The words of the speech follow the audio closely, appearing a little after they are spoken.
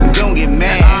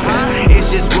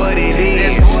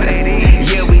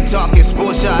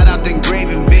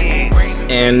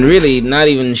and really not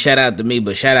even shout out to me,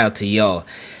 but shout out to y'all.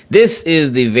 This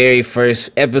is the very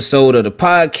first episode of the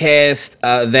podcast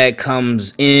that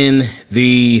comes in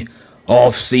the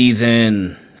off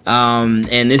season.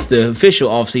 And it's the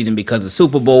official off season because the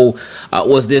Super Bowl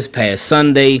was this past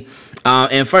Sunday.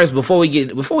 And first, before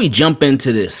we jump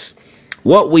into this,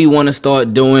 what we want to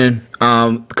start doing,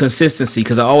 consistency,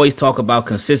 because I always talk about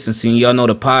consistency, and y'all know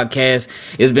the podcast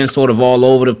has been sort of all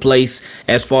over the place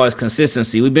as far as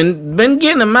consistency. We've been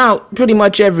getting them out pretty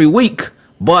much every week,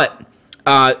 but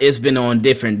it's been on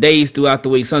different days throughout the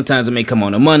week. Sometimes it may come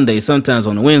on a Monday, sometimes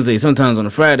on a Wednesday, sometimes on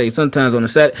a Friday, sometimes on a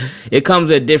Saturday. It comes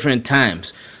at different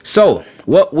times. So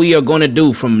what we are going to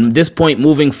do from this point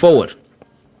moving forward,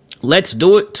 let's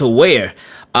do it to where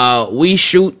we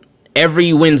shoot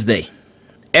every Wednesday,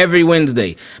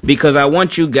 because I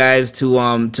want you guys to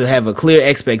have a clear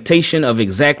expectation of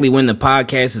exactly when the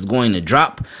podcast is going to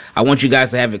drop. I want you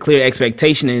guys to have a clear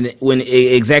expectation and when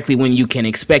you can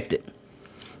expect it.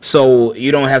 So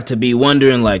you don't have to be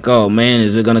wondering like, oh man,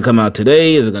 is it going to come out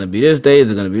today? Is it going to be this day?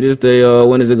 Is it going to be this day?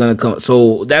 When is it going to come?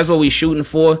 So that's what we're shooting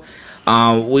for.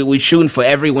 We're shooting for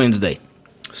every Wednesday.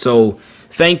 So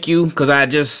thank you,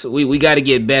 because we got to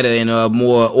get better and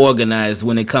more organized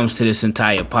when it comes to this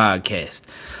entire podcast.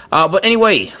 But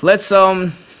anyway, let's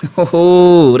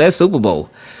that's Super Bowl.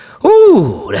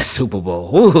 Ooh, that's Super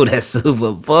Bowl. Ooh, that's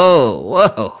Super Bowl.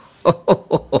 Whoa.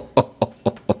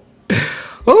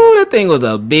 Oh, that thing was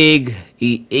a big,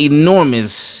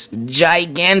 enormous,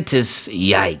 gigantus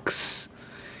yikes.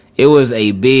 It was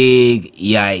a big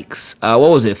yikes. What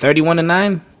was it,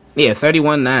 31-9? Yeah,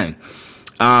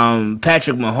 31-9.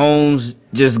 Patrick Mahomes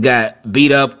just got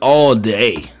beat up all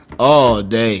day.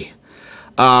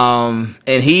 And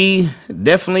he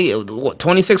definitely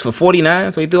 26 for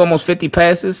 49, so he threw almost 50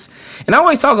 passes. And I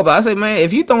always talk about, I say, man,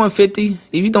 if you're throwing 50,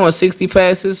 if you're throwing 60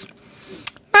 passes,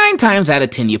 9 times out of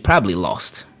 10 you probably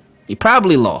lost.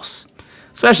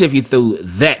 Especially if you threw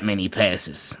that many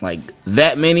passes, like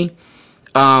that many.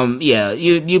 Yeah,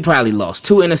 you probably lost.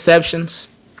 2 interceptions.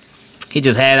 He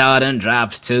just had all them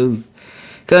drops too.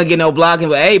 Couldn't get no blocking,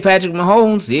 but hey, Patrick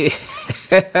Mahomes, yeah.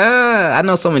 I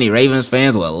know so many Ravens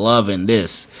fans were loving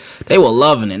this. They were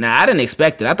loving it. Now, I didn't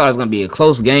expect it. I thought it was gonna be a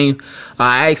close game.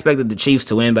 I expected the Chiefs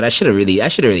to win, but I should have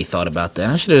really thought about that.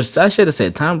 I should have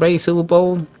said Tom Brady Super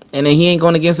Bowl, and then he ain't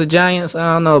going against the Giants.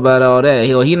 I don't know about all that.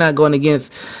 He not going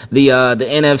against the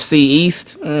NFC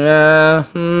East.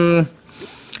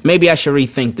 Maybe I should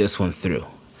rethink this one through.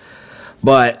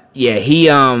 But yeah, he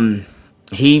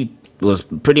was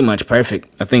pretty much perfect.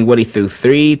 I think he threw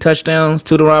 3 touchdowns,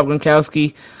 2 to Rob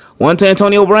Gronkowski, 1 to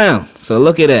Antonio Brown. So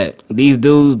look at that. These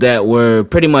dudes that were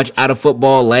pretty much out of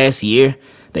football last year,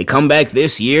 they come back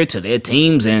this year to their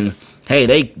teams, and hey,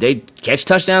 they catch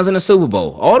touchdowns in the Super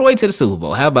Bowl, all the way to the Super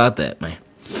Bowl. How about that, man?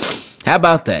 How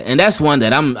about that? And that's one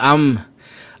that I'm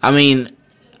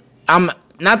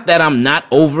not that I'm not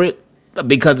over it,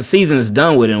 because the season is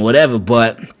done with and whatever,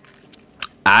 but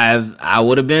I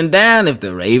would have been down if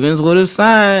the Ravens would have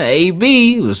signed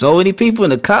AB with so many people in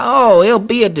the car. Oh, he'll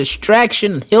be a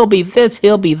distraction. He'll be this.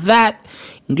 He'll be that.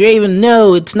 Graven,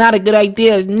 no, it's not a good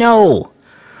idea. No.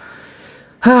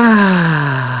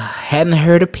 Hadn't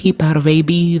heard a peep out of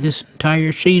AB this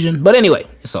entire season. But anyway,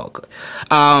 it's all good.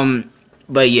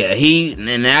 But yeah,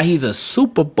 now he's a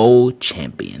Super Bowl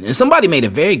champion. And somebody made a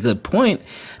very good point.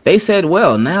 They said,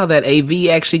 well, now that AV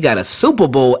actually got a Super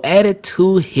Bowl added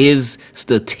to his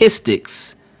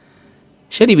statistics,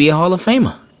 should he be a Hall of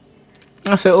Famer?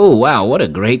 I said, oh, wow, what a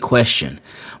great question.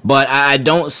 But I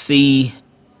don't see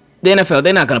the NFL,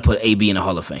 they're not going to put AB in the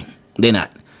Hall of Fame. They're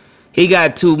not. He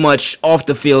got too much off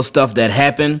the field stuff that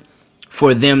happened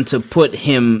for them to put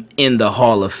him in the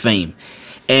Hall of Fame.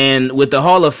 And with the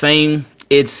Hall of Fame,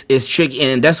 it's tricky,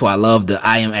 and that's why I love the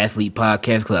I Am Athlete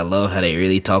podcast, because I love how they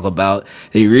really talk about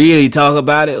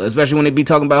it, especially when they be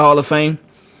talking about Hall of Fame,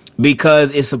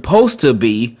 because it's supposed to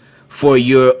be for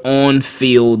your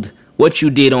on-field, what you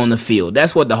did on the field.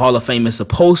 That's what the Hall of Fame is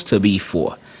supposed to be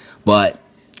for, but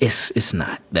it's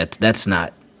not.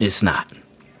 It's not.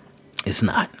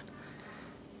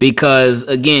 Because,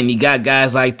 again, you got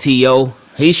guys like T.O.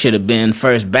 He should have been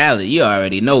first ballot. You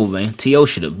already know, man. T.O.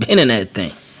 should have been in that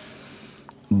thing.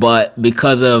 But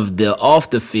because of the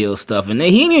off-the-field stuff, and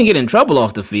he didn't even get in trouble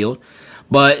off the field,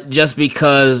 but just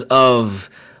because of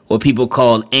what people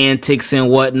call antics and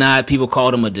whatnot, people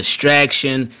called him a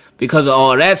distraction. Because of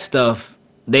all that stuff,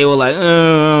 they were like, I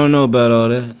don't know about all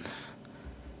that.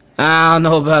 I don't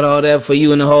know about all that for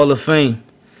you in the Hall of Fame.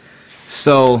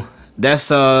 So that's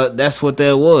what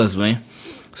that was, man.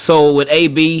 So with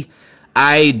AB,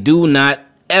 I do not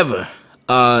ever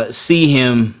see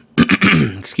him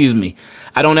excuse me,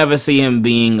 I don't ever see him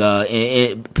being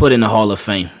put in the Hall of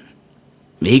Fame.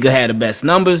 He could have the best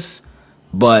numbers,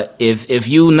 but if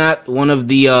you not one of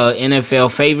the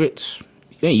NFL favorites,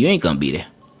 you ain't gonna be there.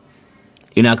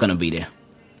 You're not gonna be there.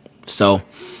 So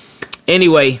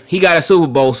anyway, he got a Super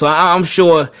Bowl, so I'm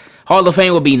sure Hall of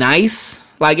Fame would be nice.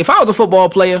 Like if I was a football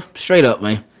player, straight up,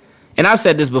 man. And I've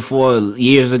said this before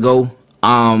years ago.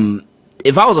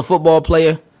 If I was a football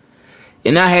player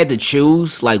and I had to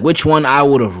choose like which one I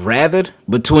would have rathered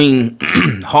between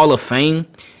Hall of Fame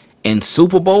and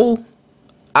Super Bowl,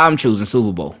 I'm choosing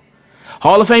Super Bowl.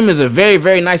 Hall of Fame is a very,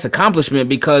 very nice accomplishment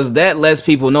because that lets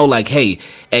people know, like, hey,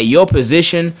 at your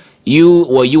position, you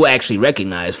were actually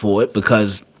recognized for it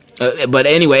because, but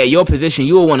anyway, at your position,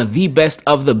 you were one of the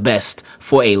best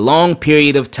for a long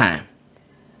period of time.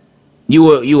 You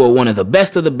were one of the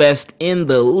best in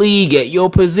the league at your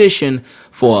position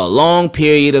for a long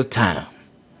period of time.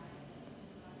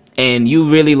 And you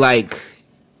really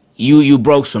you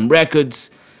broke some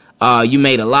records. You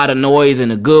made a lot of noise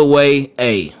in a good way.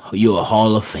 Hey, you're a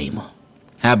Hall of Famer.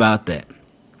 How about that?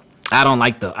 I don't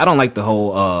like the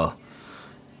whole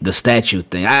the statue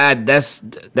thing.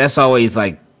 That's always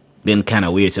like been kind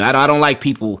of weird to me. I don't like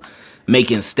people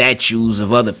making statues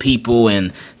of other people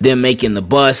and them making the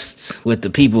busts with the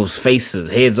people's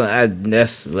faces, heads on. I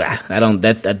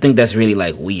think that's really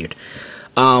like weird.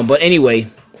 But anyway,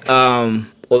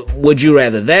 would you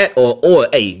rather that or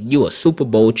hey, you a Super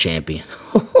Bowl champion?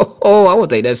 Oh, I would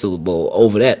take that Super Bowl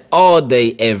over that all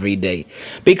day, every day.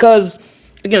 Because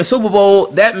again, Super Bowl,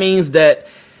 that means that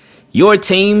your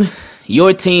team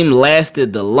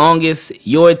lasted the longest.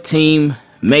 Your team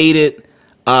made it.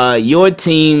 Your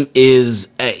team is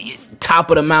at top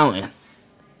of the mountain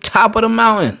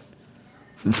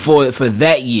for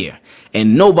that year,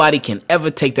 and nobody can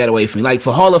ever take that away from you. Like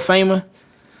for Hall of Famer,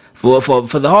 for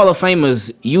the Hall of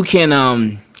Famers, you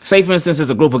can say for instance, there's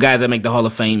a group of guys that make the Hall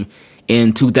of Fame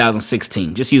in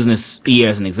 2016. Just using this year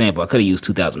as an example, I could have used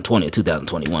 2020 or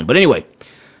 2021, but anyway,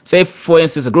 say for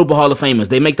instance, a group of Hall of Famers,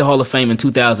 they make the Hall of Fame in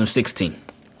 2016.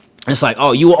 It's like,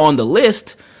 oh, you were on the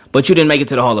list, but you didn't make it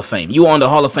to the Hall of Fame. You were on the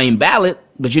Hall of Fame ballot,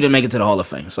 but you didn't make it to the Hall of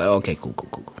Fame. It's like, okay, cool.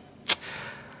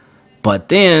 But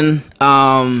then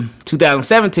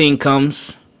 2017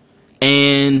 comes,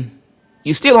 and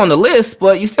you're still on the list,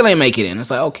 but you still ain't make it in.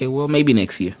 It's like, okay, well, maybe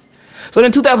next year. So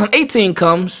then 2018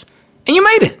 comes, and you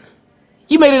made it.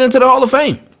 You made it into the Hall of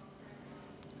Fame.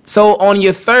 So on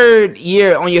your third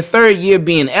year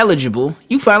being eligible,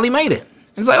 you finally made it.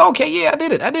 It's like, okay, yeah, I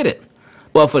did it.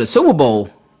 But for the Super Bowl,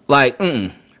 like,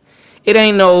 it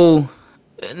ain't no,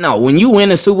 when you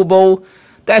win a Super Bowl,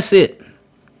 that's it.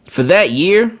 For that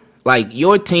year, like,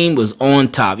 your team was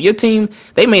on top. Your team,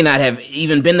 they may not have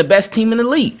even been the best team in the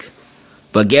league.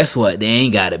 But guess what? They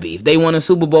ain't got to be. If they won a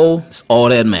Super Bowl, it's all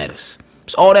that matters.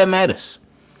 It's all that matters.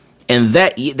 And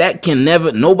that can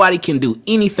never, nobody can do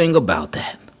anything about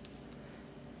that.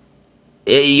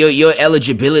 Your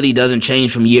eligibility doesn't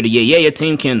change from year to year. Yeah, your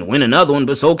team can win another one,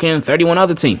 but so can 31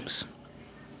 other teams.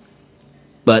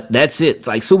 But that's it. It's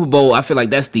like Super Bowl, I feel like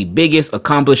that's the biggest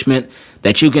accomplishment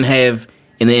that you can have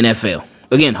in the NFL.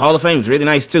 Again, Hall of Fame is really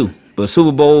nice too. But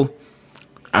Super Bowl,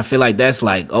 I feel like that's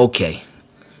like, okay.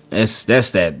 That's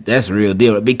a real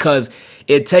deal. Because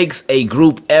it takes a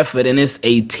group effort and it's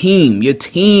a team. Your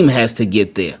team has to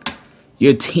get there.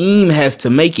 Your team has to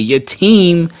make it. Your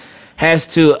team has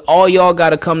to, all y'all got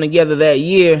to come together that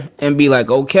year and be like,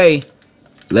 okay,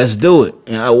 let's do it.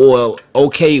 Well,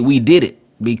 okay, we did it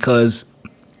because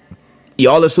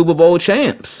y'all are Super Bowl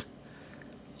champs.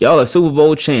 Y'all are Super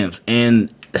Bowl champs.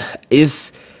 And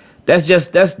that's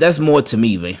more to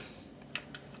me, man.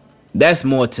 That's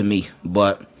more to me.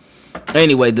 But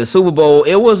anyway, the Super Bowl,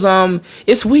 it was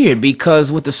it's weird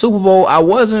because with the Super Bowl, I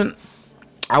wasn't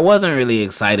really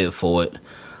excited for it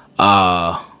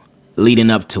leading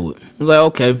up to it. I was like,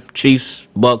 okay, Chiefs,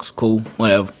 Bucks, cool,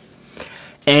 whatever.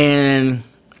 And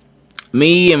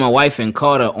me and my wife and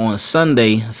Carter on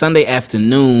Sunday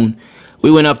afternoon,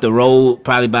 we went up the road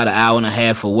probably about an hour and a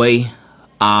half away.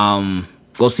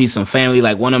 Go see some family,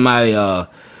 like one of my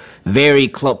very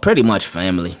close, pretty much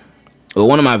family. But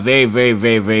one of my very, very,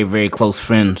 very, very, very close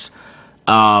friends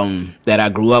that I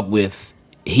grew up with,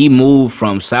 he moved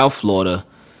from South Florida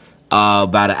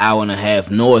about an hour and a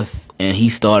half north, and he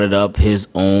started up his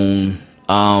own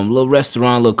little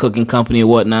restaurant, little cooking company or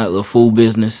whatnot, little food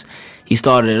business. He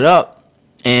started it up,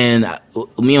 and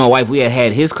me and my wife, we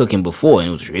had his cooking before, and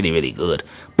it was really, really good.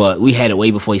 But we had it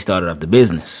way before he started up the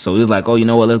business. So he was like, oh, you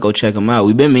know what, let's go check him out.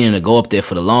 We've been meaning to go up there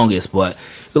for the longest, but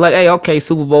we're like, hey, okay,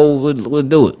 Super Bowl, we'll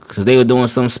do it. Because they were doing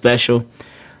something special.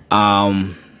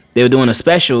 they were doing a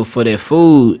special for their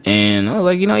food, and I was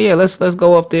like, yeah, let's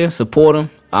go up there, support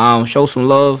them, show some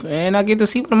love, and I get to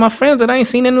see one of my friends that I ain't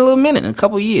seen in a little minute, in a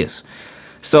couple years.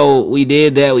 So we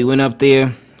did that. We went up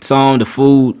there, saw the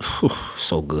food,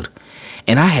 so good.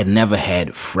 And I had never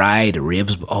had fried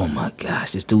ribs. Oh my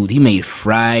gosh, this dude, he made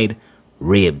fried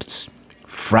ribs.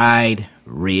 Fried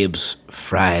ribs,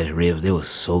 fried ribs. They were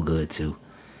so good too.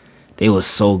 They were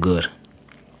so good.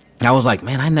 I was like,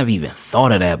 man, I never even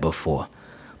thought of that before.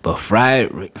 But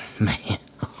fried ribs, man,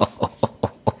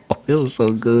 it was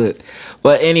so good.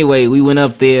 But anyway, we went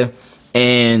up there,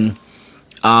 and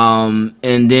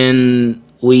then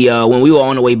we when we were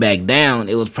on the way back down,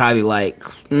 it was probably like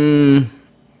we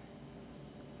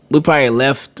probably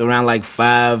left around like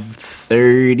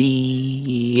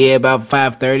 5:30. Yeah, about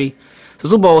 5:30. So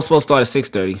Super Bowl was supposed to start at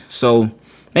 6:30. So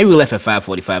maybe we left at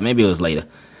 5:45. Maybe it was later.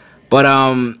 But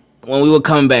when we were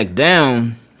coming back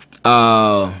down,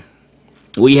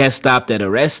 we had stopped at a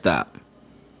rest stop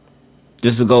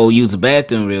just to go use the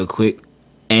bathroom real quick.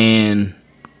 And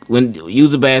when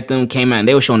use the bathroom, came out, and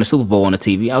they were showing the Super Bowl on the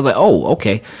TV. I was like, oh,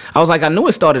 okay. I was like, I knew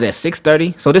it started at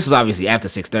 6:30. So this was obviously after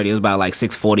 6:30. It was about like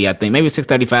 6:40, I think. Maybe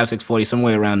 6:35, 6:40,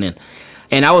 somewhere around then.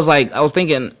 And I was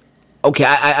thinking, okay,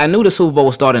 I knew the Super Bowl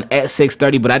was starting at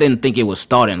 6:30, but I didn't think it was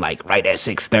starting like right at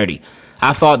 6:30.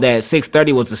 I thought that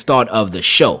 6:30 was the start of the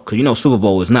show. Because Super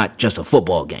Bowl is not just a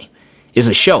football game. It's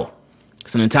a show.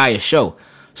 It's an entire show.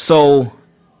 So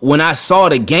when I saw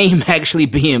the game actually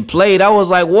being played, I was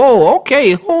like, whoa,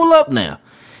 okay, hold up now.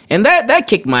 And that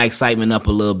kicked my excitement up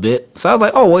a little bit. So I was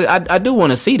like, oh, wait, I do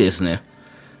want to see this now.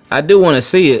 I do want to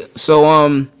see it.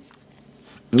 So,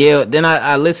 yeah, then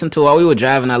I listened to it while we were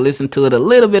driving. I listened to it a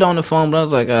little bit on the phone, but I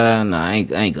was like, no, I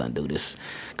ain't going to do this.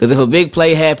 Because if a big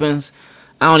play happens,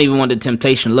 I don't even want the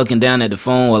temptation looking down at the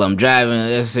phone while I'm driving.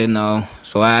 I said no.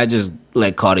 So I just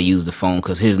let Carter use the phone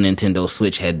because his Nintendo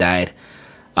Switch had died.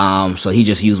 So he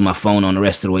just used my phone on the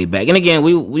rest of the way back. And again,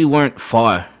 we weren't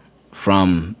far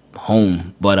from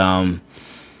home. But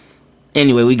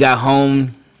anyway, we got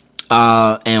home,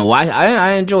 and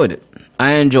I enjoyed it.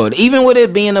 I enjoyed it. Even with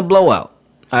it being a blowout,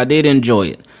 I did enjoy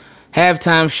it.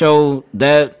 Halftime show,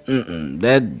 that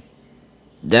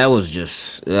was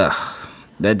just,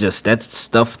 that's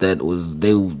stuff that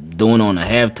they were doing on a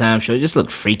halftime show. It just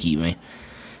looked freaky, man.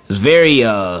 It was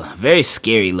very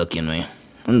scary looking, man.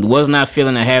 Was not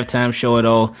feeling a halftime show at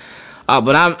all.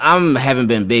 But I'm haven't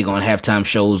been big on halftime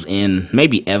shows in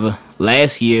maybe ever.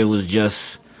 Last year I thought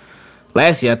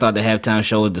the halftime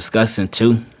show was disgusting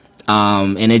too.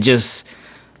 And it just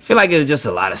feel like it's just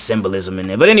a lot of symbolism in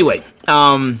there. But anyway,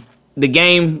 the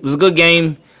game was a good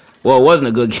game. Well, it wasn't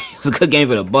a good game. It was a good game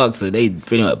for the Bucks. So they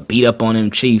pretty much beat up on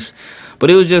them Chiefs. But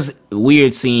it was just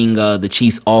weird seeing the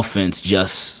Chiefs offense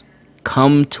just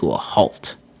come to a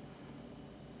halt.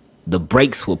 The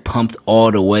brakes were pumped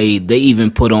all the way. They even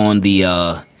put on the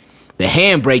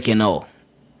handbrake and all.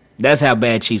 That's how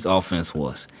bad Chiefs offense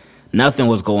was. Nothing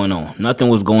was going on. Nothing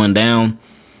was going down.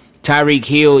 Tyreek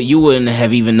Hill, you wouldn't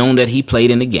have even known that he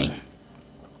played in the game.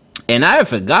 And I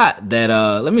forgot that,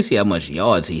 let me see how much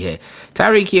yards he had.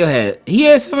 Tyreek Hill had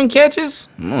 7 catches?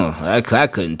 Oh, I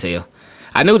couldn't tell.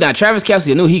 I knew that Travis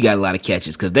Kelce, I knew he got a lot of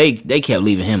catches because they kept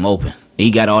leaving him open. He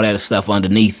got all that stuff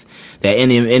underneath, that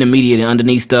intermediate and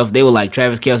underneath stuff. They were like,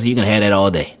 Travis Kelce, you can have that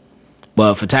all day.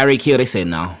 But for Tyreek Hill, they said,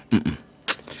 no.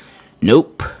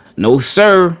 Nope. No,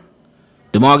 sir.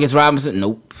 DeMarcus Robinson,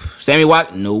 nope. Sammy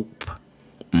Watt, nope.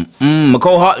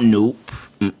 McCole Hart, nope.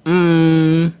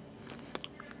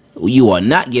 You are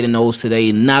not getting those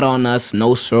today. Not on us.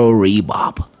 No, sorry,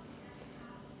 Bob.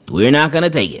 We're not going to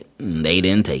take it. They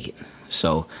didn't take it.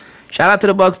 So, shout out to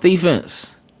the Bucks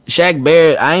defense. Shaq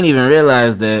Barrett, I ain't even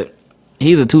realized that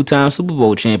he's a 2-time Super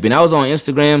Bowl champion. I was on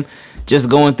Instagram just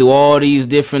going through all these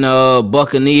different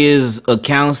Buccaneers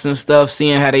accounts and stuff,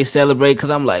 seeing how they celebrate.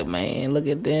 Because I'm like, man, look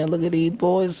at them. Look at these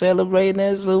boys celebrating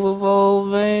that Super Bowl,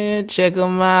 man. Check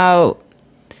them out.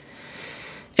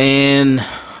 And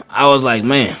I was like,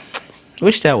 man,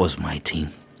 wish that was my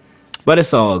team. But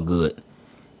it's all good.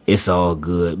 It's all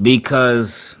good.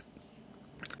 Because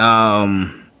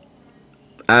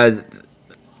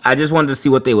I just wanted to see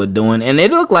what they were doing, and it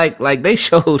looked like they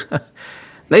showed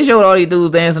all these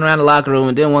dudes dancing around the locker room,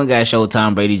 and then one guy showed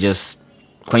Tom Brady just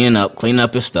cleaning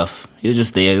up his stuff. He was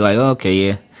just there, like,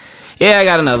 okay, yeah, I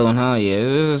got another one. Oh yeah,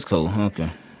 this is cool.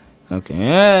 Okay,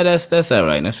 yeah, that's all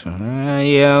right. That's fine.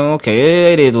 Yeah,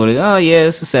 okay, it is what it is. Oh yeah,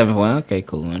 it's a 7th one. Okay,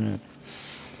 cool.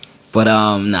 But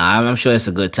I'm sure it's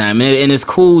a good time, and it's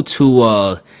cool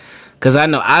to cause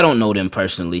I don't know them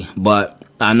personally, but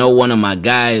I know one of my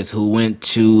guys who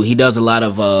he does a lot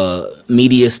of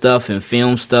media stuff and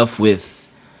film stuff with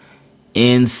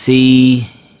NBC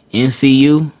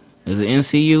NCU. Is it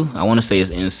NCU? I want to say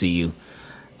it's NCU.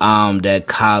 That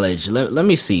college. Let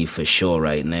me see for sure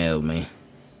right now, man.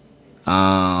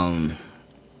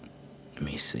 Let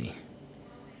me see.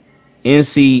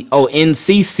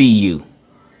 NCCU.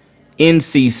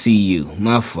 NCCU.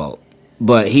 My fault.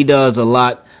 But he does a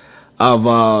lot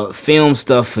of film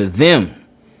stuff for them.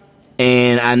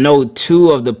 And I know 2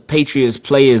 of the Patriots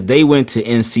players, they went to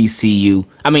NCCU.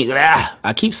 I mean,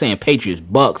 I keep saying Patriots,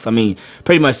 Bucks. I mean,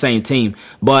 pretty much same team.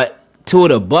 But 2 of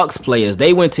the Bucks players,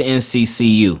 they went to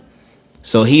NCCU.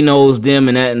 So he knows them,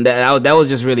 and that was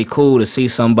just really cool to see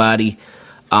somebody,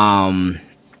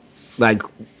 like,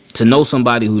 to know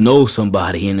somebody who knows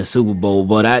somebody in the Super Bowl.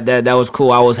 But that was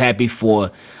cool. I was happy for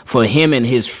him and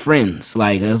his friends.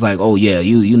 Like, it's like, oh yeah,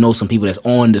 you know some people that's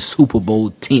on the Super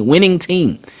Bowl team, winning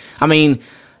team. I mean,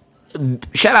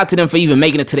 shout out to them for even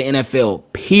making it to the NFL,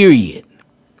 period.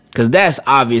 Because that's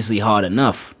obviously hard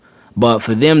enough. But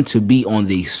for them to be on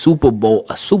the Super Bowl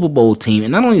team,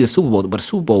 and not only the Super Bowl, but a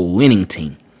Super Bowl winning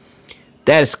team,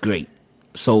 that's great.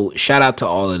 So shout out to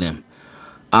all of them.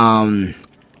 And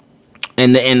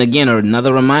again,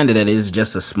 another reminder that it is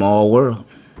just a small world.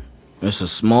 It's a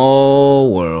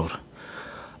small world.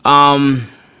 So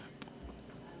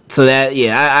that,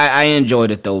 yeah, I enjoyed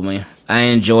it though, man. I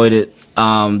enjoyed it.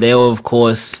 There were, of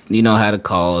course, you know how the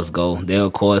calls go. There were,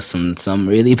 of course, some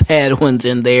really bad ones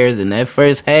in there. In that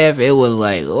first half, it was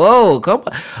like, whoa, come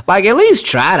on. Like, at least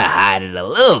try to hide it a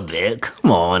little bit.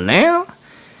 Come on now.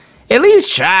 At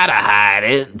least try to hide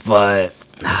it. But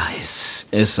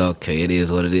it's okay. It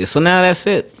is what it is. So now that's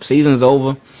it. Season's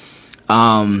over.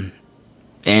 And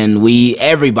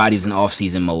everybody's in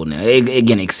off-season mode now.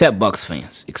 Again, except Bucks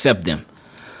fans. Except them.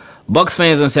 Bucks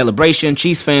fans are in celebration.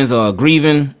 Chiefs fans are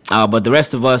grieving. But the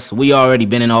rest of us, we already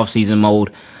been in off-season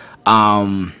mode.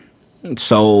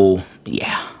 So,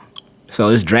 yeah. So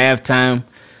it's draft time.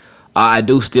 I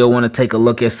do still want to take a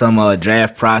look at some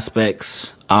draft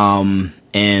prospects. And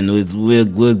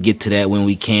we'll get to that when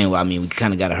we can. I mean, we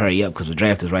kind of got to hurry up because the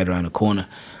draft is right around the corner.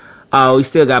 We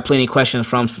still got plenty of questions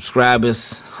from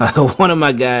subscribers. One of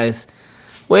my guys,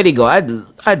 where'd he go?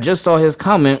 I just saw his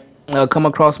comment come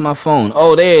across my phone.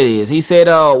 Oh, there it is. He said,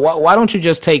 why don't you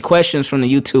just take questions from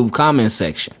the YouTube comment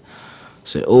section? I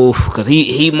said, oof, because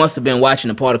he must have been watching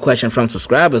the part of question from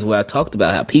subscribers where I talked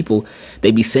about how people,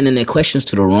 they be sending their questions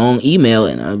to the wrong email,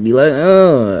 and I'd be like,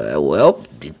 oh, well,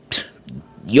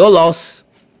 your loss,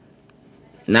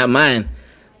 not mine.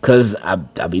 Because I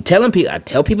be telling people, I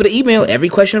tell people to email every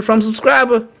question from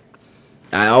subscriber.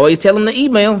 I always tell them to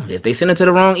email. If they send it to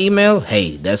the wrong email,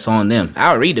 hey, that's on them.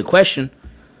 I'll read the question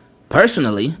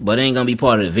personally, but it ain't gonna be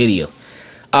part of the video.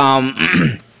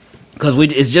 Because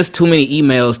it's just too many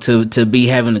emails to be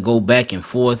having to go back and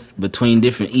forth between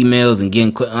different emails and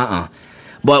getting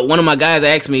But one of my guys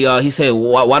asked me, he said,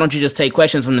 why don't you just take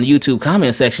questions from the YouTube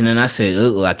comment section? And I said,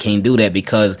 I can't do that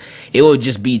because it would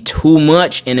just be too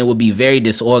much and it would be very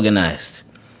disorganized.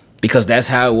 Because that's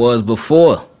how it was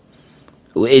before.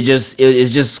 It's just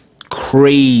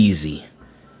crazy.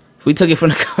 If we took it from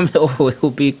the comment, it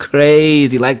would be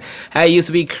crazy. Like how it used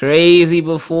to be crazy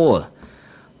before.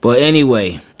 But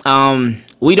anyway,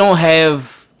 we don't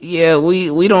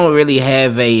really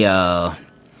have a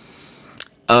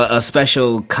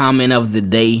special comment of the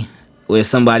day where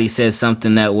somebody says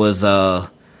something that was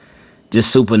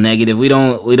just super negative. We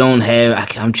don't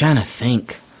have. I'm trying to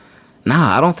think.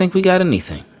 Nah, I don't think we got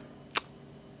anything.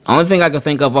 Only thing I could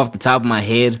think of off the top of my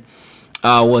head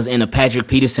was in a Patrick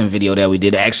Peterson video that we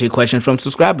did. Actually, a question from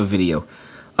subscriber video.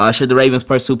 Should the Ravens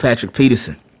pursue Patrick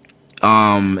Peterson?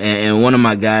 And one of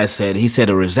my guys said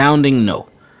a resounding no.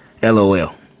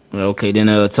 LOL. Okay,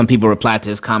 then some people replied to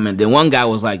his comment. Then one guy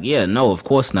was like, yeah, no, of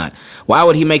course not. Why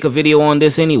would he make a video on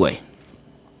this anyway?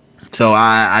 So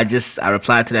I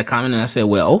replied to that comment and I said,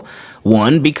 well,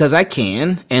 one, because I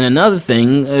can. And another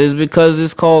thing is because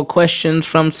it's called questions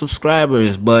from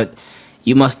subscribers. But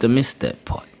you must have missed that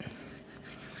part.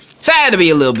 So I had to be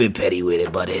a little bit petty with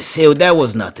it. But that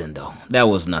was nothing, though. That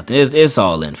was nothing. It's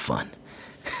all in fun.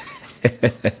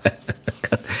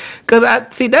 Cause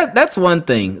that's one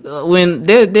thing. When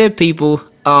there are people,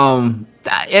 I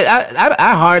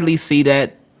hardly see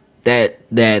that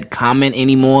comment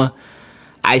anymore.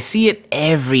 I see it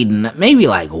maybe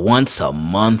like once a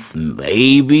month,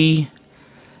 maybe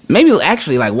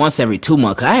actually like once every 2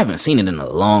 months. 'Cause I haven't seen it in a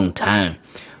long time,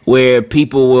 where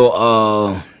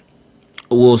people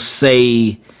will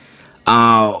say,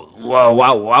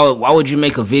 well, why would you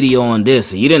make a video on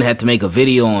this? You didn't have to make a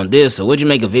video on this. Or what'd you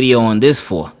make a video on this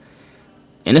for?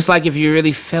 And it's like, if you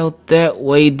really felt that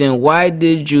way, then why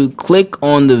did you click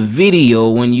on the video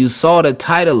when you saw the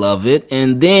title of it,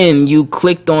 and then you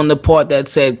clicked on the part that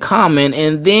said comment,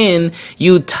 and then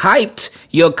you typed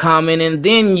your comment, and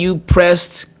then you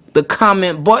pressed the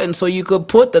comment button so you could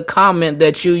put the comment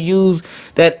that you use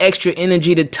that extra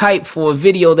energy to type for a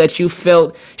video that you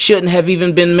felt shouldn't have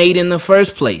even been made in the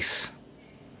first place?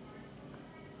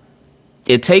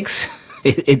 It takes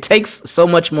it takes so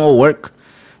much more work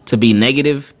to be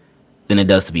negative than it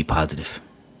does to be positive.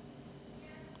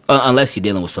 Unless you're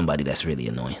dealing with somebody that's really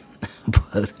annoying.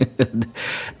 but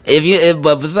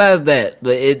but besides that,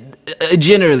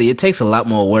 generally it takes a lot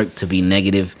more work to be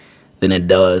negative than it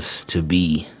does to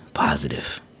be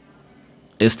positive.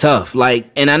 It's tough. Like,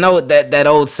 and I know that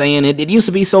old saying, it used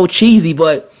to be so cheesy,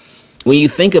 but when you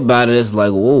think about it, it's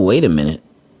like, whoa, wait a minute.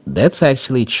 That's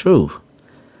actually true.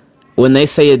 When they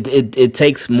say it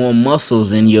takes more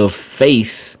muscles in your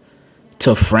face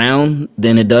to frown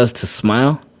than it does to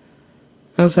smile,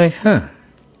 I was like, huh.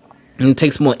 And it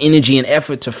takes more energy and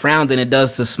effort to frown than it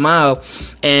does to smile.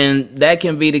 And that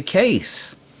can be the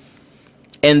case.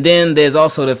 And then there's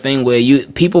also the thing where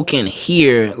people can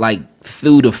hear, like,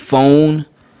 through the phone.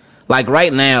 Like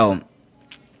right now,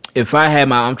 if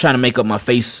I'm trying to make up my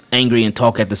face angry and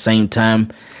talk at the same time,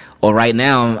 or right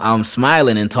now I'm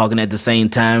smiling and talking at the same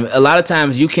time, a lot of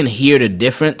times you can hear the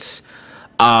difference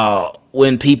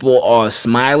when people are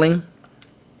smiling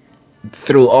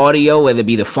through audio, whether it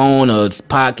be the phone or it's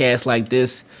podcasts like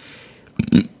this.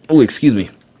 Oh, excuse me.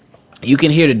 You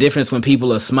can hear the difference when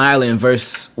people are smiling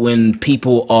versus when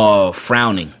people are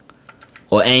frowning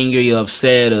or angry or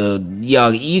upset, or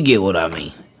y'all, you get what I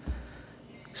mean.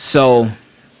 So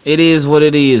it is what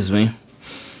it is, man.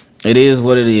 It is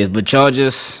what it is. But y'all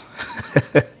just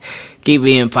keep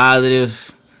being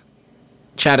positive.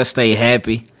 Try to stay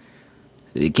happy.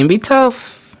 It can be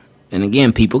tough. And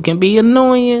again, people can be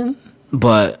annoying,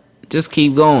 but just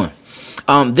keep going.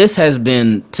 I'm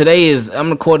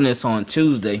recording this on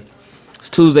Tuesday. It's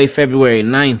Tuesday, February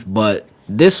 9th, but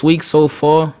this week so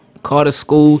far, Carter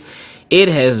School, it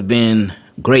has been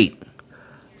great.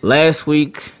 Last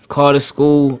week, Carter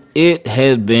School, it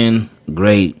has been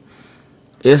great.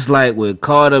 It's like with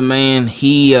Carter, man,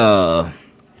 he's on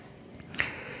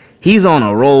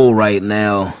a roll right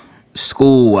now,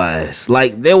 school-wise.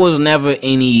 Like, there were never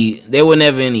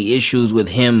any issues with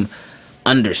him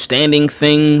understanding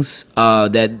things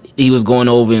that he was going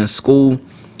over in school.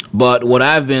 But what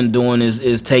I've been doing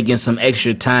is taking some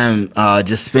extra time,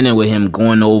 just spending with him,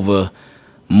 going over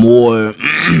more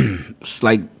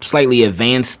like slightly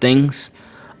advanced things,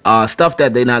 stuff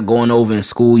that they're not going over in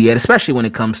school yet, especially when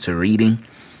it comes to reading.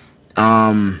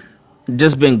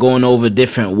 Just been going over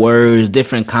different words,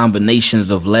 different combinations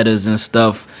of letters and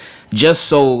stuff, just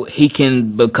so he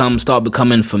can start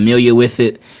becoming familiar with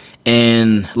it.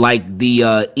 And like the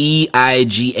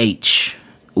EIGH,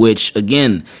 which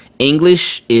again,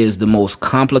 English is the most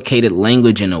complicated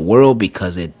language in the world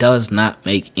because it does not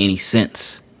make any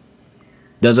sense.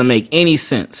 Doesn't make any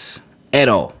sense at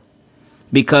all.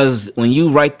 Because when you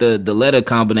write the letter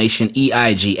combination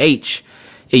EIGH,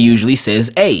 it usually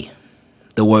says A.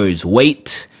 The words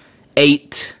wait,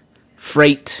 ate,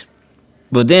 freight.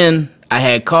 But then I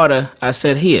had Carter, I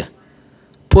said, here,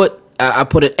 I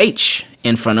put an H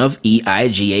in front of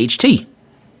EIGHT.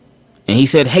 And he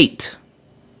said hate.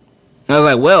 And I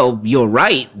was like, well, you're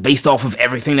right based off of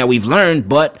everything that we've learned,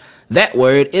 but that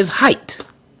word is height.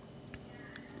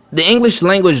 The English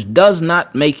language does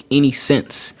not make any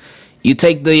sense. You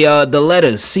take the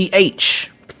letters CH.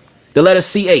 The letter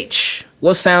CH.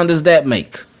 What sound does that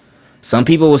make? Some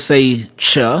people will say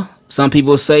ch. Some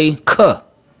people say k.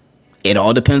 It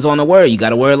all depends on the word. You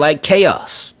got a word like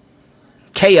chaos.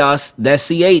 Chaos, that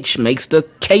CH makes the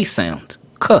K sound.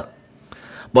 K.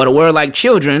 But a word like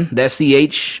children, that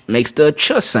CH makes the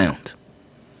ch sound.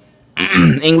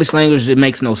 English language, it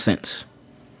makes no sense.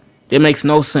 It makes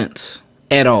no sense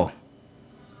at all.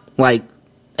 Like,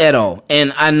 at all.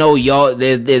 And I know y'all,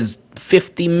 there's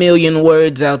 50 million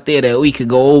words out there that we could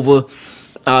go over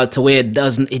to where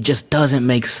it just doesn't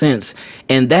make sense.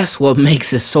 And that's what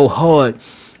makes it so hard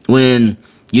when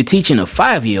you're teaching a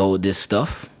 5-year-old this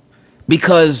stuff.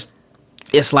 Because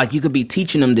it's like you could be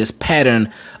teaching them this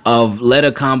pattern of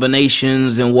letter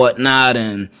combinations and whatnot,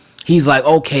 and he's like,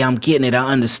 okay, I'm getting it, I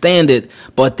understand it.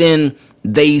 But then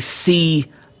they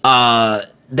see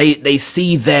they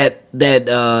see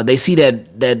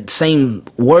that same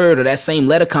word or that same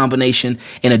letter combination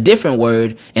in a different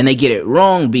word, and they get it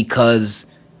wrong because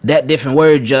that different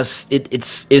word just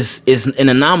it's an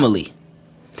anomaly.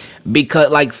 Because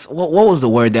like what was the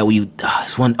word that we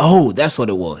that's what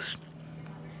it was.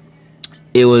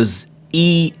 It was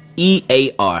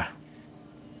E-A-R.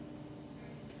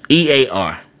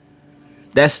 E-A-R.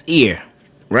 That's ear,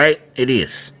 right? It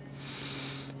is.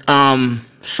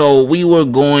 So we were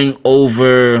going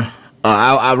over.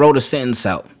 I wrote a sentence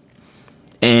out,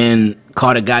 and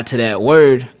Carter got to that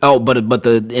word. Oh, but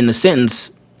the in the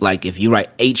sentence, like if you write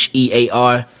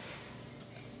Hear,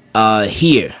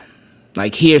 hear,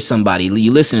 like hear somebody,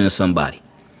 you listening to somebody.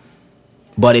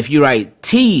 But if you write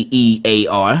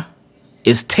Tear,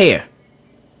 it's tear.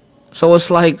 So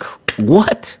it's like,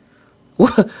 what?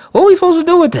 What are we supposed to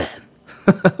do with that?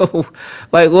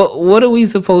 Like, what are we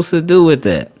supposed to do with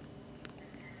that?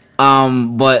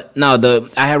 But no,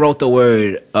 I had wrote the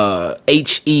word Heard,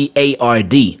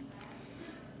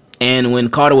 and when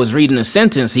Carter was reading the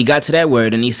sentence, he got to that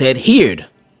word and he said heard,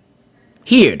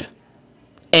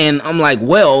 and I'm like,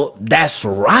 well, that's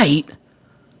right,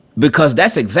 because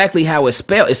that's exactly how it's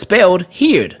spelled. It's spelled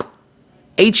heard,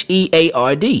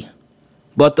 Heard,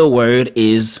 but the word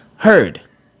is heard.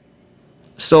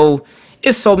 So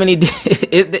it's so many.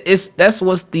 It's that's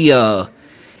what's the.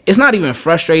 It's not even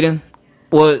frustrating.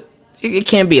 Well, it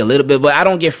can be a little bit, but I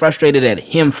don't get frustrated at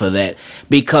him for that,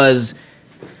 because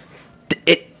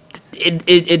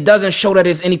it doesn't show that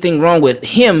there's anything wrong with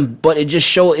him, but it just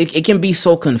show it can be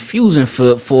so confusing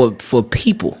for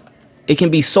people. It can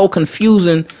be so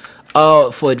confusing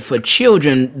for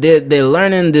children. They're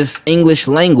learning this English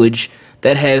language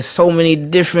that has so many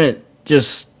different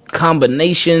just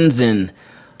combinations and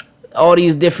all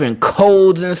these different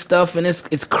codes and stuff, and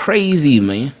it's crazy,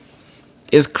 man.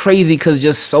 It's crazy because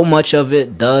just so much of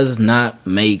it does not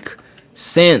make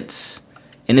sense.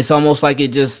 And it's almost like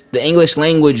the English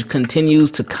language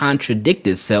continues to contradict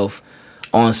itself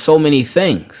on so many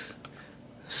things.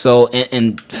 So,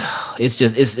 and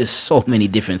it's so many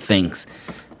different things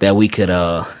that we could,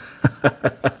 that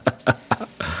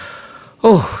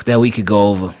we could go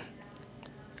over.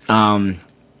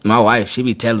 My wife, she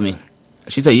be telling me,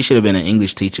 she said, you should have been an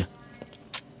English teacher.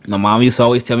 My mom used to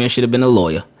always tell me I should have been a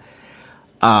lawyer.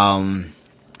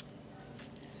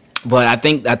 But I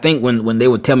think when they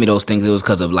would tell me those things, it was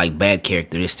because of like bad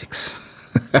characteristics.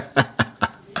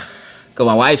 Cause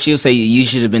my wife, she would say you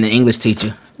should have been an English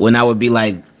teacher. When I would be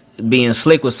like being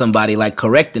slick with somebody, like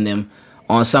correcting them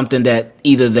on something that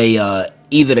either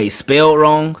they spelled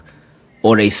wrong,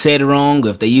 or they said wrong,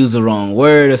 or if they used the wrong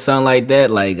word or something like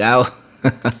that. Like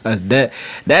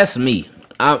that's me.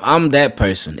 I'm that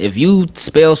person. If you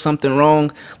spell something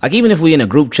wrong, like even if we in a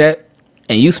group chat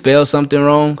and you spell something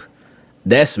wrong,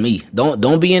 that's me.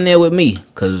 Don't be in there with me,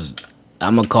 cause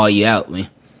I'm gonna call you out, man.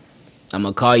 I'm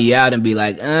gonna call you out and be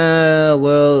like,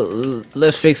 well,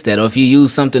 let's fix that. Or if you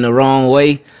use something the wrong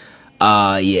way,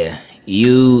 yeah,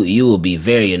 you will be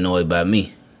very annoyed by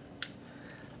me.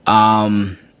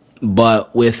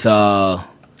 But with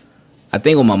I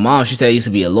think with my mom, she said I used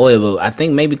to be a lawyer, but I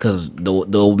think maybe because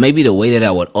maybe the way that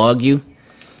I would argue,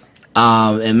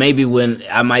 and maybe when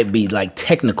I might be like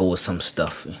technical with some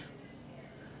stuff.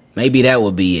 Maybe that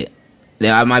would be it.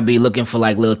 That I might be looking for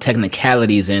like little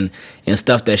technicalities and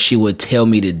stuff that she would tell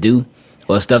me to do,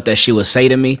 or stuff that she would say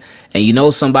to me. And you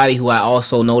know somebody who I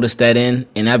also noticed that in,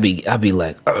 and I'd be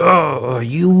like, oh,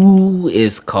 you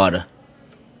is Carter.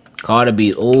 Carter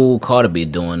be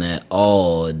doing that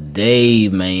all day,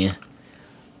 man.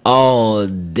 All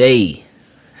day.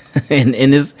 and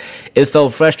it's so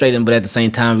frustrating, but at the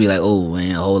same time be like, oh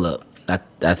man, hold up.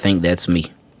 I think that's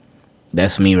me.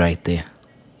 That's me right there.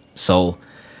 So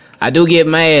I do get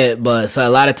mad, but so a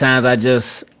lot of times I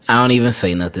don't even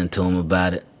say nothing to him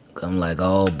about it. I'm like,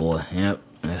 oh boy, yep,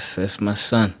 that's my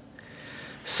son.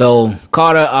 So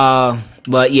Carter,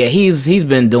 but yeah, he's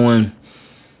been doing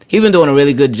a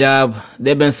really good job.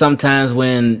 There've been some times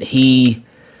when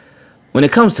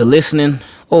it comes to listening,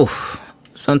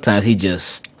 sometimes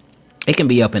it can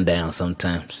be up and down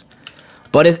sometimes.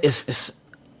 But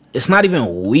it's not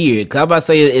even weird. 'Cause I'm about to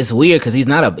say it's weird because he's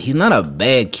not a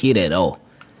bad kid at all.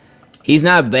 He's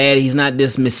not bad. He's not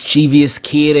this mischievous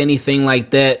kid, anything like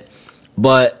that.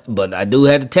 But I do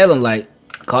have to tell him, like,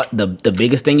 the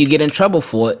biggest thing you get in trouble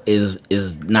for is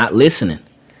not listening.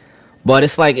 But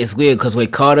it's like, it's weird because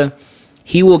with Carter,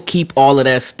 he will keep all of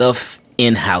that stuff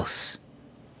in house.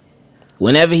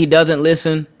 Whenever he doesn't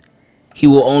listen, he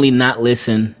will only not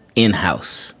listen in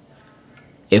house.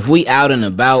 If we out and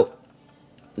about,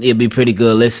 he'll be pretty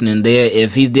good listening there.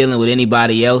 If he's dealing with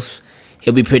anybody else,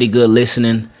 he'll be pretty good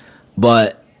listening.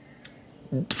 But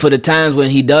for the times when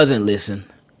he doesn't listen,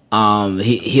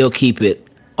 he'll keep it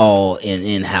all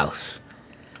in house.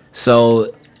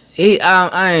 So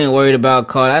I ain't worried about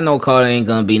Carter. I know Carter ain't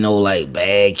gonna be no like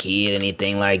bad kid,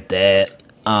 anything like that.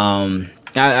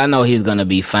 I know he's gonna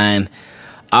be fine.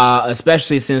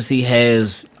 Especially since he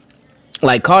has,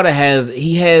 like Carter has,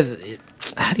 he has.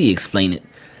 How do you explain it?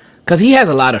 Because he has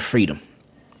a lot of freedom,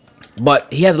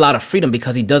 but he has a lot of freedom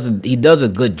because he does a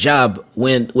good job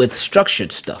when with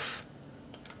structured stuff.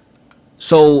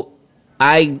 So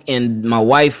I and my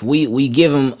wife, we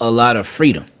give him a lot of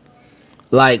freedom.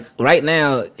 Like right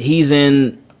now, he's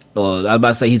in. Or I was about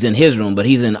to say he's in his room, but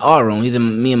he's in our room. He's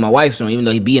in me and my wife's room, even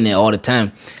though he be in there all the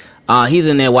time. He's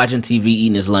in there watching TV,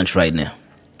 eating his lunch right now.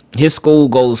 His school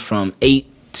goes from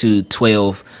 8 to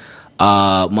 12,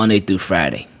 Monday through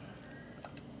Friday.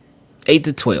 8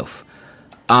 to 12.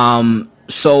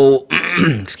 So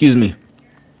excuse me.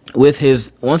 With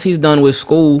his once he's done with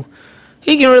school,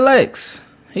 he can relax.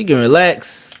 He can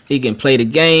relax. He can play the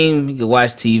game. He can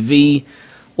watch TV,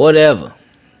 whatever.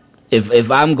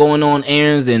 If I'm going on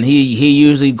errands and he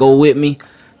usually go with me,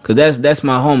 cause that's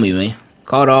my homie, man.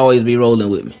 Carter always be rolling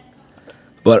with me.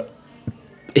 But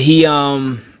he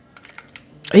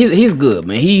he's good,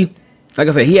 man. He like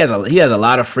I said, he has a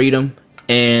lot of freedom,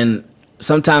 and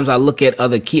sometimes I look at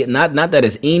other kids. Not that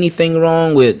there's anything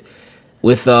wrong with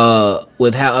how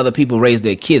other people raise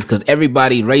their kids, because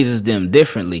everybody raises them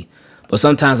differently. But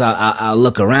sometimes I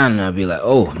look around and I'll be like,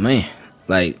 oh man,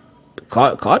 like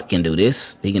Carter can do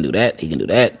this, he can do that, he can do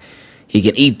that, he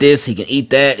can eat this, he can eat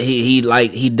that.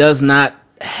 He does not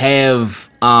have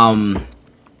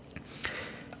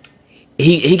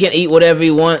he can eat whatever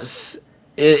he wants.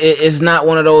 It's not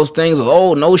one of those things of,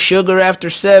 oh, no sugar after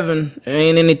 7. There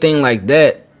ain't anything like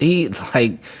that. He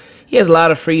has a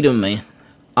lot of freedom, man.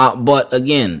 But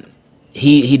again,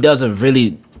 he does a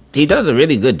really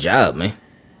good job, man.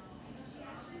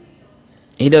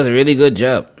 He does a really good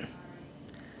job.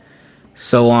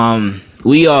 So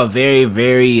we are very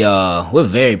we're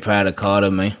very proud of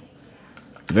Carter, man.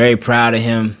 Very proud of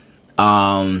him.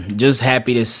 Just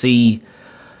happy to see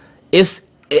it's.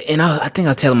 And I think I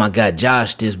was telling my guy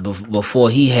Josh this before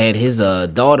he had his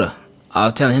daughter. I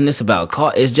was telling him this about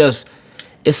Carter. It's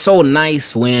so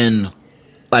nice when,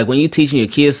 like, when you teaching your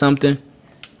kids something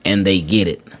and they get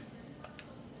it,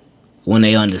 when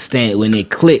they understand, when it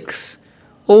clicks.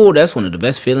 Oh, that's one of the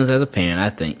best feelings as a parent, I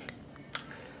think.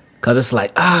 Cause it's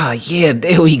like, yeah,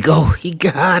 there we go. He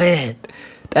got it.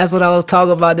 That's what I was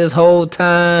talking about this whole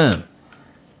time.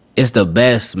 It's the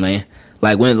best, man.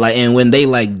 When they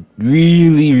like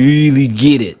really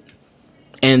get it.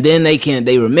 And then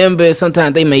they remember it.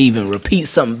 Sometimes they may even repeat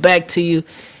something back to you.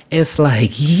 It's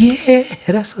like, yeah,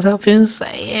 that's what I've been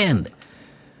saying.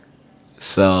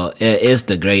 So it's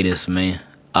the greatest, man.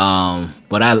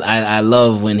 But I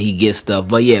love when he gets stuff.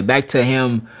 But yeah, back to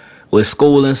him with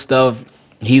school and stuff.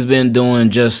 He's been doing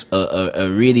just a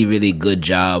really good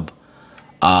job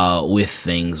with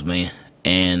things, man.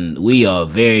 And we are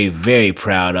very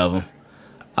proud of him.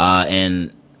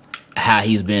 And how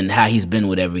he's been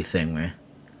with everything, man.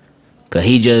 Cause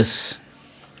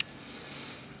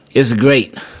it's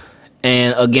great.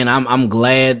 And again, I'm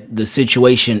glad the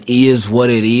situation is what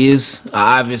it is.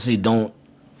 I obviously don't,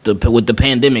 with the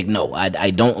pandemic, no, I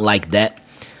don't like that.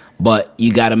 But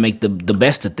you gotta make the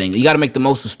best of things. You gotta make the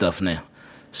most of stuff now.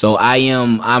 So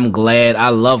I'm glad. I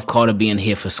love Carter being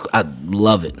here for school. I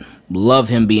love it. Love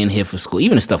him being here for school.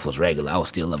 Even if stuff was regular, I would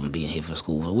still love him being here for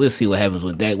school. We'll see what happens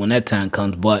with that when that time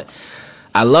comes. But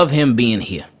I love him being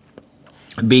here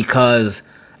because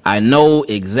I know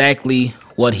exactly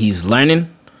what he's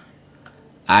learning.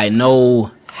 I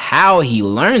know how he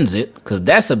learns it, because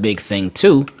that's a big thing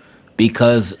too,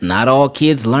 because not all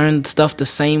kids learn stuff the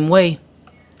same way.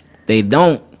 They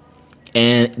don't.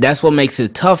 And that's what makes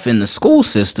it tough in the school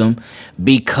system,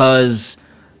 because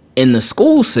in the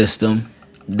school system,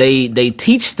 they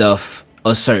teach stuff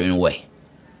a certain way.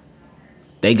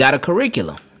 They got a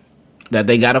curriculum that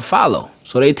they got to follow.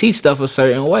 So they teach stuff a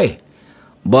certain way.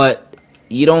 But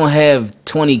you don't have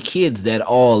 20 kids that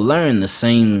all learn the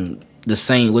same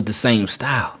with the same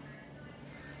style.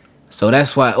 So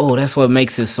that's what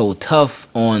makes it so tough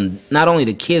on not only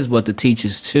the kids but the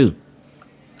teachers too.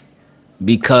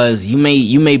 Because you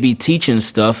may be teaching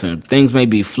stuff and things may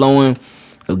be flowing.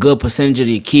 A good percentage of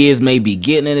your kids may be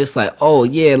getting it. It's like, oh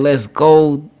yeah, let's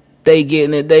go. They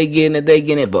getting it.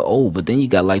 But then you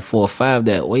got like 4 or 5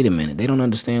 that, wait a minute, they don't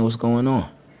understand what's going on.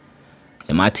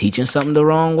 Am I teaching something the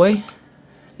wrong way?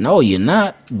 No, you're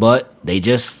not. But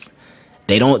that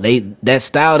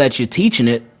style that you're teaching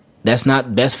it, that's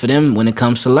not best for them when it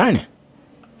comes to learning.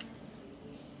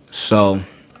 So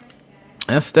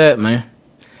that's that, man.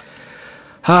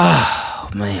 Oh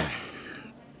man,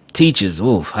 teachers,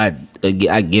 oof, I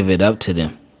give it up to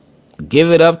them.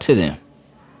 Give it up to them.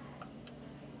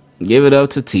 Give it up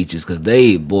to teachers, because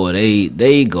they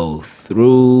go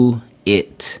through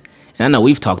it. And I know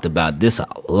we've talked about this a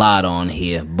lot on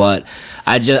here, but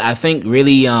I think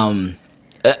really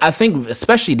I think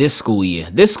especially this school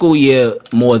year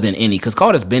more than any, because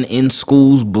Carter's been in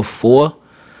schools before.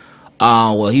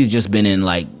 Well, he's just been in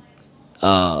like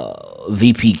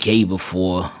VPK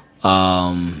before.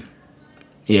 Yeah,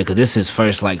 because this is his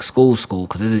first like school.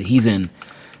 Because he's in,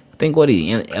 I think what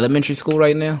he in elementary school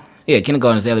right now. Yeah,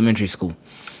 kindergarten is elementary school.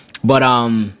 But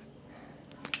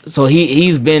so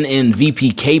he's been in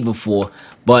VPK before,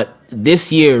 but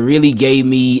this year really gave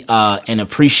me an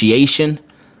appreciation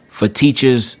for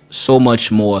teachers so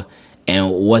much more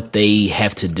and what they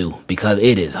have to do, because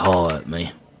it is hard,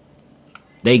 man.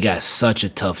 They got such a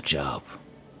tough job.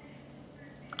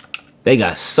 They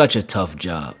got such a tough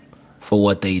job for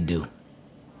what they do.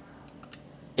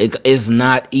 It's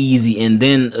not easy, and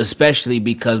then especially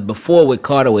because before with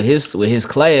Carter with his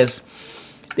class,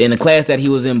 in the class that he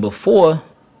was in before,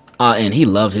 and he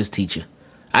loved his teacher.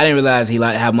 I didn't realize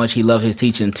how much he loved his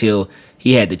teacher until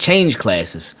he had to change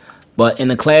classes. But in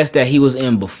the class that he was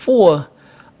in before,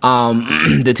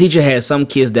 the teacher had some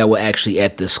kids that were actually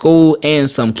at the school and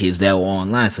some kids that were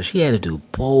online, so she had to do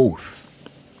both.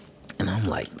 And I'm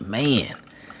like, man,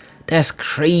 that's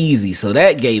crazy. So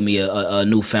that gave me a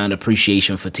newfound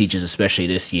appreciation for teachers, especially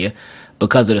this year,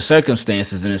 because of the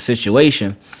circumstances and the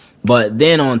situation. But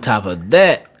then on top of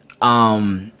that,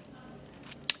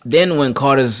 then when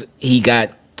he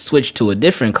got switched to a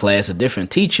different class, a different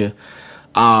teacher,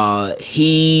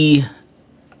 he,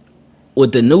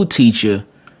 with the new teacher,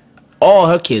 all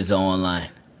her kids are online.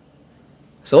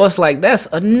 So it's like that's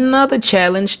another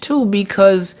challenge too,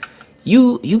 because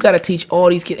you got to teach all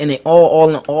these kids, and they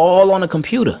all on a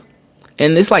computer,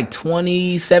 and it's like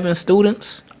 27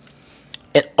 students,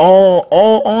 and all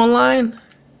online.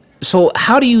 So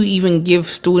how do you even give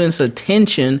students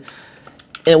attention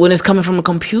when it's coming from a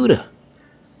computer?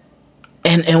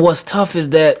 And what's tough is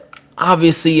that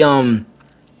obviously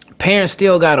parents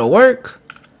still gotta work.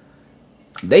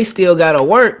 They still gotta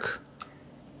work.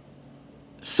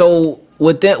 So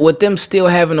with them still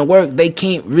having to work, they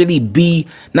can't really be.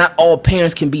 Not all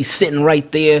parents can be sitting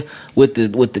right there with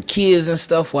the kids and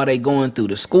stuff while they going through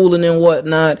the schooling and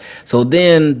whatnot. So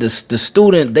then the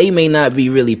student, they may not be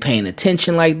really paying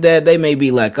attention like that. They may be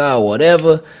like, oh,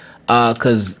 whatever,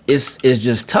 because it's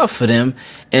just tough for them.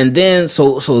 And then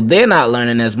so they're not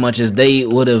learning as much as they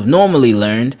would have normally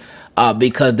learned,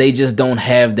 because they just don't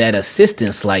have that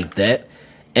assistance like that.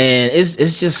 And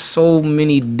it's just so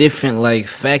many different like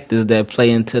factors that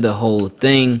play into the whole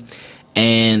thing,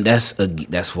 and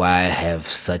that's why I have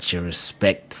such a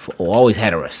respect for, or always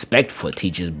had a respect for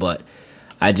teachers. But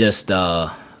I just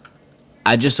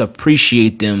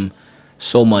appreciate them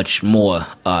so much more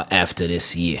after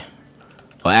this year,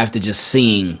 or after just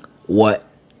seeing what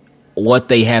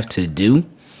they have to do,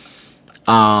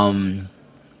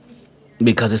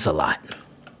 because it's a lot.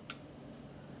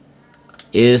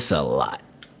 It's a lot.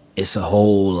 It's a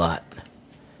whole lot.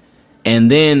 And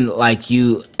then, like,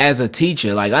 you, as a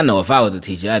teacher, like, I know if I was a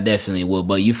teacher, I definitely would,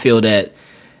 but you feel that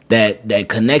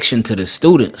connection to the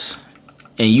students,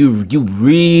 and you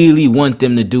really want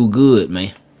them to do good,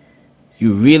 man.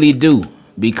 You really do,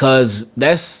 because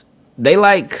it's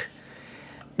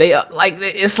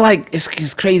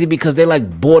crazy, because they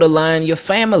like borderline your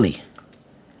family.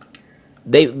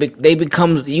 They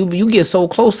become, you get so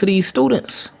close to these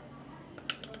students.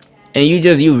 And you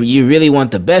really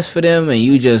want the best for them, and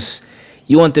you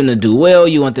want them to do well,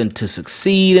 you want them to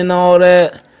succeed and all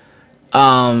that.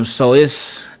 So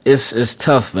it's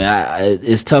tough, man.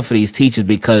 It's tough for these teachers,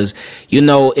 because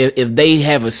if they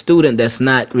have a student that's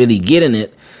not really getting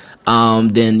it,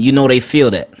 then they feel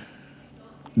that,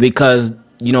 because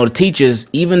the teachers,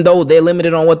 even though they're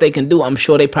limited on what they can do, I'm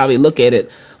sure they probably look at it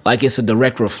like it's a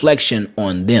direct reflection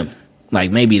on them,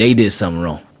 like maybe they did something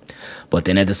wrong. But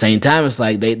then at the same time, it's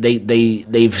like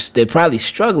they're probably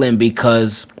struggling,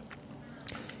 because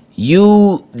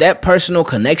that personal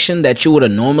connection that you would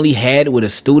have normally had with a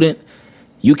student,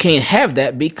 you can't have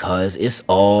that because it's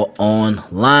all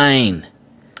online.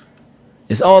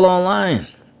 It's all online.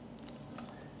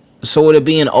 So with it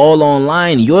being all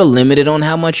online, you're limited on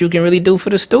how much you can really do for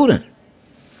the student.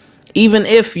 Even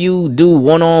if you do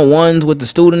one-on-ones with the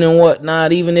student and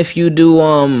whatnot, even if you do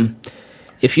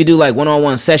like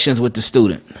one-on-one sessions with the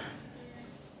student,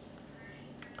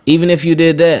 even if you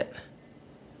did that,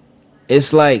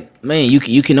 it's like, man,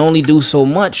 you can only do so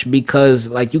much, because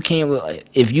like you can't,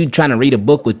 if you trying to read a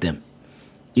book with them,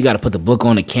 you got to put the book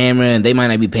on the camera, and they might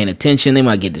not be paying attention, they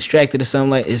might get distracted or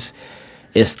something. Like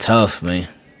it's tough, man.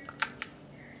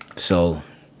 So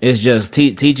it's just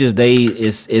teachers,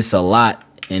 it's a lot.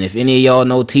 And if any of y'all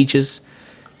know teachers,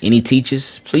 Any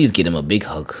teachers, please get him a big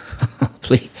hug.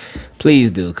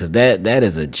 Please do, because that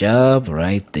is a job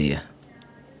right there.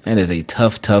 That is a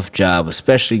tough job,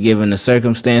 especially given the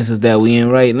circumstances that we in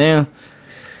right now.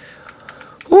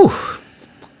 Whew,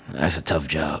 that's a tough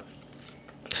job.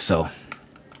 So,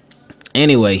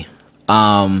 anyway,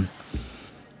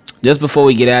 just before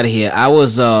we get out of here, I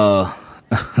was what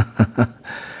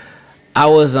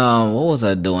was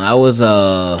I doing? I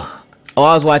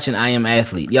was watching I Am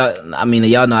Athlete.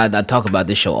 Y'all know I talk about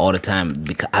this show all the time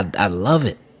because I love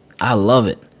it. I love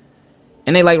it.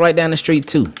 And they like right down the street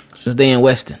too, since they in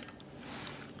Weston.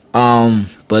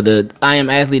 But the I Am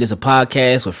Athlete is a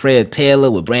podcast with Fred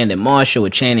Taylor, with Brandon Marshall,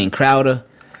 with Channing Crowder.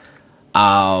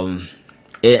 And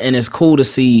it's cool to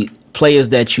see players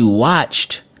that you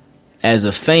watched as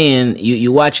a fan.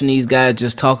 You watching these guys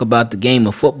just talk about the game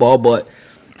of football, but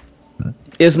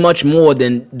it's much more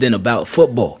than about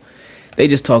football. They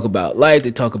just talk about life.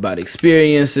 They talk about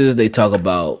experiences. They talk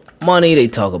about money. They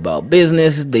talk about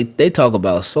business. They talk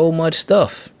about so much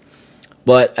stuff.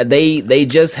 But they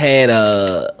just had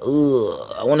I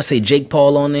want to say Jake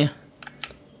Paul on there,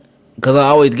 because I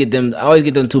always get them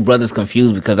two brothers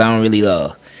confused, because I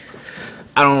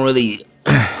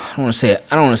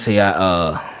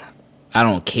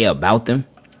don't care about them,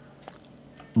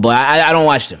 but I don't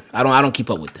watch them. I don't keep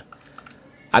up with them.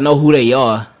 I know who they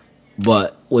are,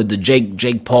 but with the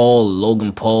Jake Paul,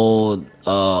 Logan Paul,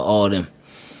 all of them.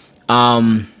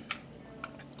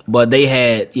 But they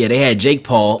had Jake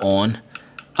Paul on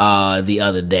the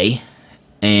other day,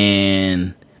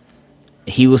 and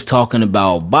he was talking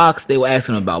about They were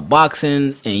asking him about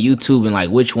boxing and YouTube and like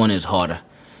which one is harder.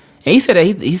 And he said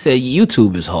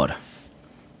YouTube is harder.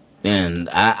 And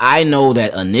I know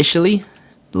that initially,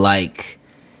 like,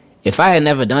 if I had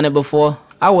never done it before,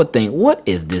 I would think, what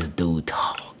is this dude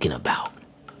talking about?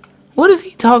 What is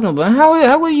he talking about?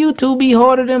 How would YouTube be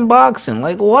harder than boxing?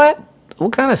 Like, what?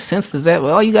 What kind of sense does that?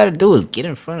 Well, all you got to do is get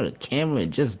in front of the camera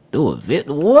and just do a vid.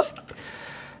 What?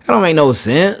 That don't make no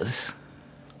sense.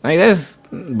 Like,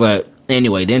 but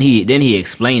anyway, then he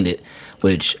explained it,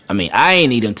 which, I mean, I ain't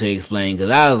need him to explain, because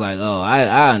I was like, oh,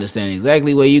 I understand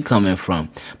exactly where you coming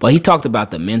from. But he talked about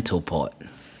the mental part.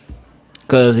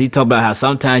 Because he talked about how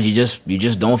sometimes you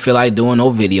just don't feel like doing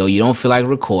no video. You don't feel like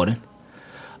recording.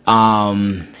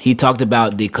 He talked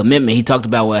about the commitment. He talked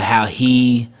about how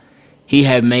he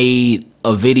had made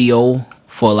a video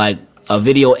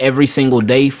every single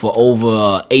day for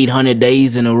over 800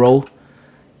 days in a row.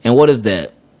 And what is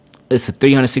that? It's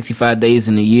 365 days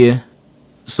in a year.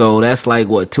 So that's like,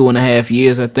 what, 2.5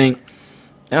 years, I think.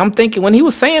 And I'm thinking, when he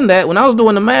was saying that, when I was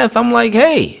doing the math, I'm like,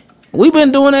 hey, we've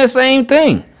been doing that same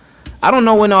thing. I don't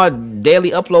know when our daily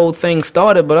upload thing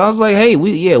started, but I was like, hey,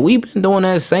 we've been doing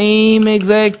that same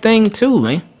exact thing too,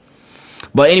 man.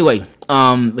 But anyway,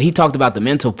 he talked about the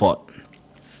mental part.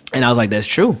 And I was like, that's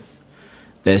true.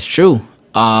 That's true.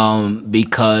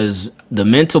 Because the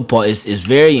mental part is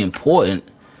very important,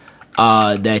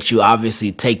 that you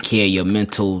obviously take care of your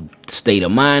mental state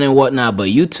of mind and whatnot. But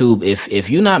YouTube, if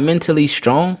you're not mentally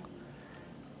strong,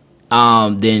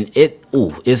 then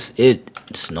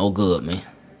it's no good, man.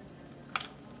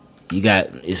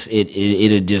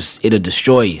 It'll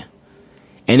destroy you.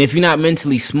 And if you're not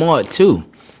mentally smart too,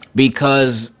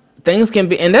 because things can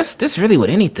be, and that's really with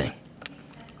anything.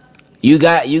 You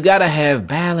gotta have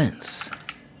balance.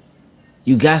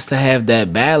 You got to have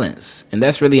that balance, and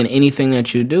that's really in anything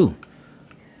that you do.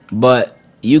 But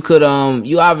you could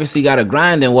you obviously gotta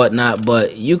grind and whatnot,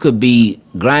 but you could be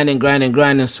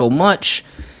grinding so much,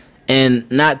 and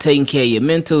not taking care of your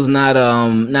mentals,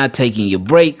 not taking your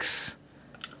breaks,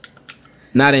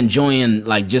 not enjoying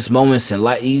like just moments in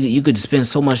life. You could spend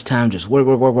so much time just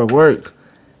work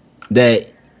that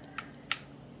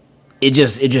it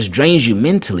just drains you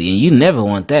mentally, and you never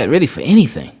want that really for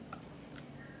anything.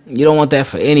 You don't want that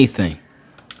for anything.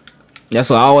 That's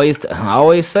what I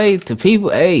always say to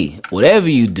people, hey, whatever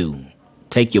you do,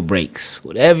 take your breaks.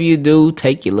 Whatever you do,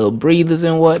 take your little breathers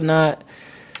and whatnot.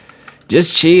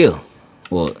 Just chill.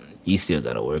 Well, you still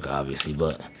gotta work, obviously,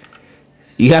 but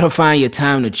you gotta find your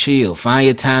time to chill. Find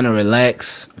your time to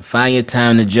relax. Find your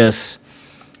time to just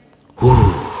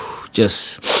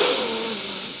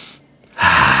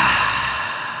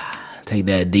take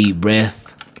that deep breath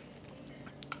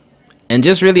and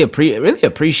just really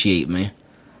appreciate, man.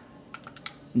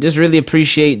 Just really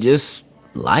appreciate just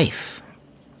life.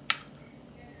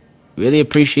 Really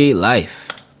appreciate life.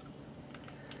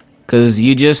 Cause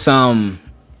you just sometimes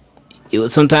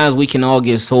we can all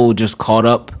get so just caught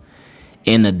up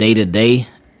in the day to day,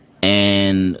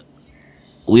 and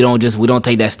we don't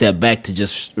take that step back to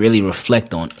just really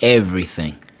reflect on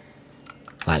everything.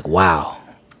 Like, wow,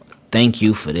 thank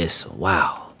you for this.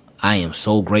 Wow. I am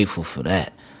so grateful for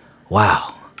that.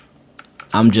 Wow.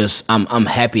 I'm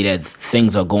happy that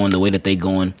things are going the way that they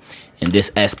going in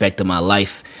this aspect of my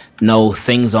life. No,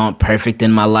 things aren't perfect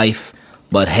in my life,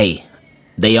 but hey,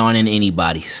 they aren't in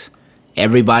anybody's.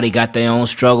 Everybody got their own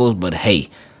struggles, but hey,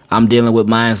 I'm dealing with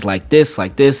minds like this,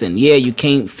 and yeah, you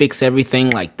can't fix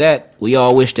everything like that. We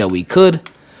all wish that we could,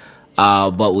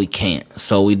 but we can't.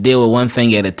 So we deal with one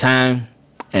thing at a time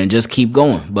and just keep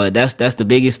going. But that's the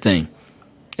biggest thing.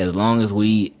 As long as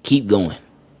we keep going,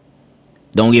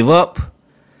 don't give up.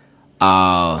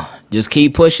 Just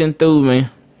keep pushing through, man.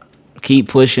 Keep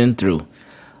pushing through.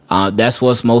 That's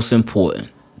what's most important.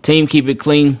 Team, keep it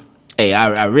clean. Hey,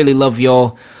 I really love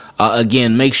y'all.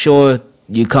 Again, make sure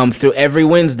you come through every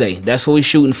Wednesday. That's what we're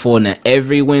shooting for now.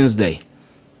 Every Wednesday.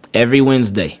 Every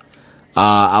Wednesday.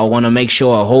 I want to make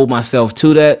sure I hold myself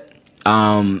to that.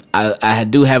 I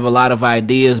do have a lot of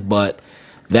ideas, but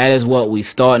that is what we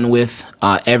starting with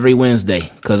every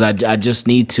Wednesday. Because I just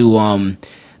need to,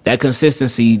 that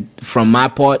consistency from my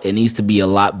part, it needs to be a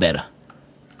lot better.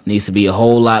 It needs to be a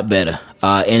whole lot better.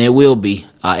 And it will be.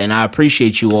 And I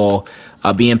appreciate you all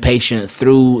being patient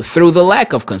through the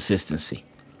lack of consistency.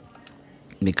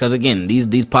 Because again, these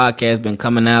podcasts been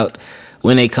coming out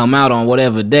when they come out on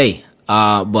whatever day.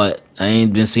 But I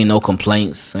ain't been seeing no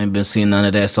complaints. I ain't been seeing none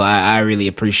of that. So I really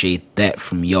appreciate that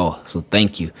from y'all. So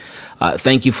thank you.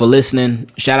 Thank you for listening.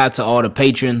 Shout out to all the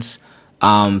patrons.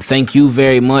 Thank you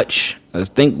very much. I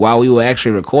think while we were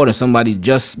actually recording, somebody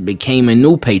just became a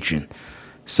new patron.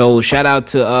 So shout out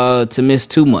to Miss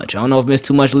Too Much. I don't know if Miss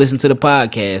Too Much listened to the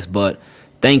podcast, but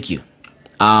thank you.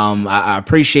 I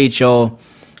appreciate y'all.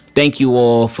 Thank you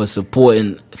all for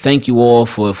supporting. Thank you all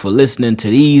for listening to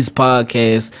these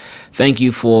podcasts. Thank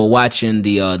you for watching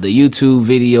the YouTube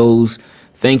videos.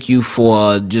 Thank you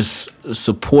for just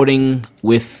supporting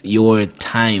with your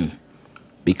time,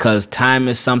 because time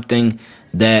is something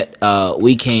that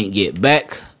we can't get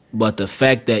back. But the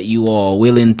fact that you are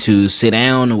willing to sit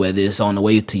down, whether it's on the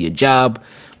way to your job,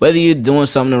 whether you're doing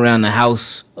something around the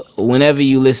house, whenever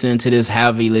you listening to this,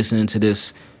 however you listening to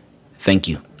this, thank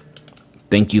you.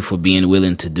 Thank you for being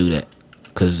willing to do that.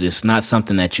 Because it's not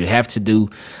something that you have to do,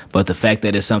 but the fact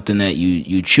that it's something that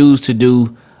you choose to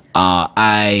do,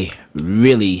 I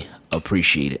really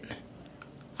appreciate it.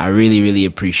 I really, really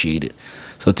appreciate it.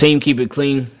 So team, keep it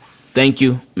clean. Thank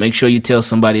you. Make sure you tell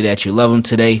somebody that you love them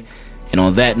today. And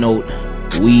on that note,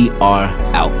 we are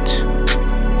out.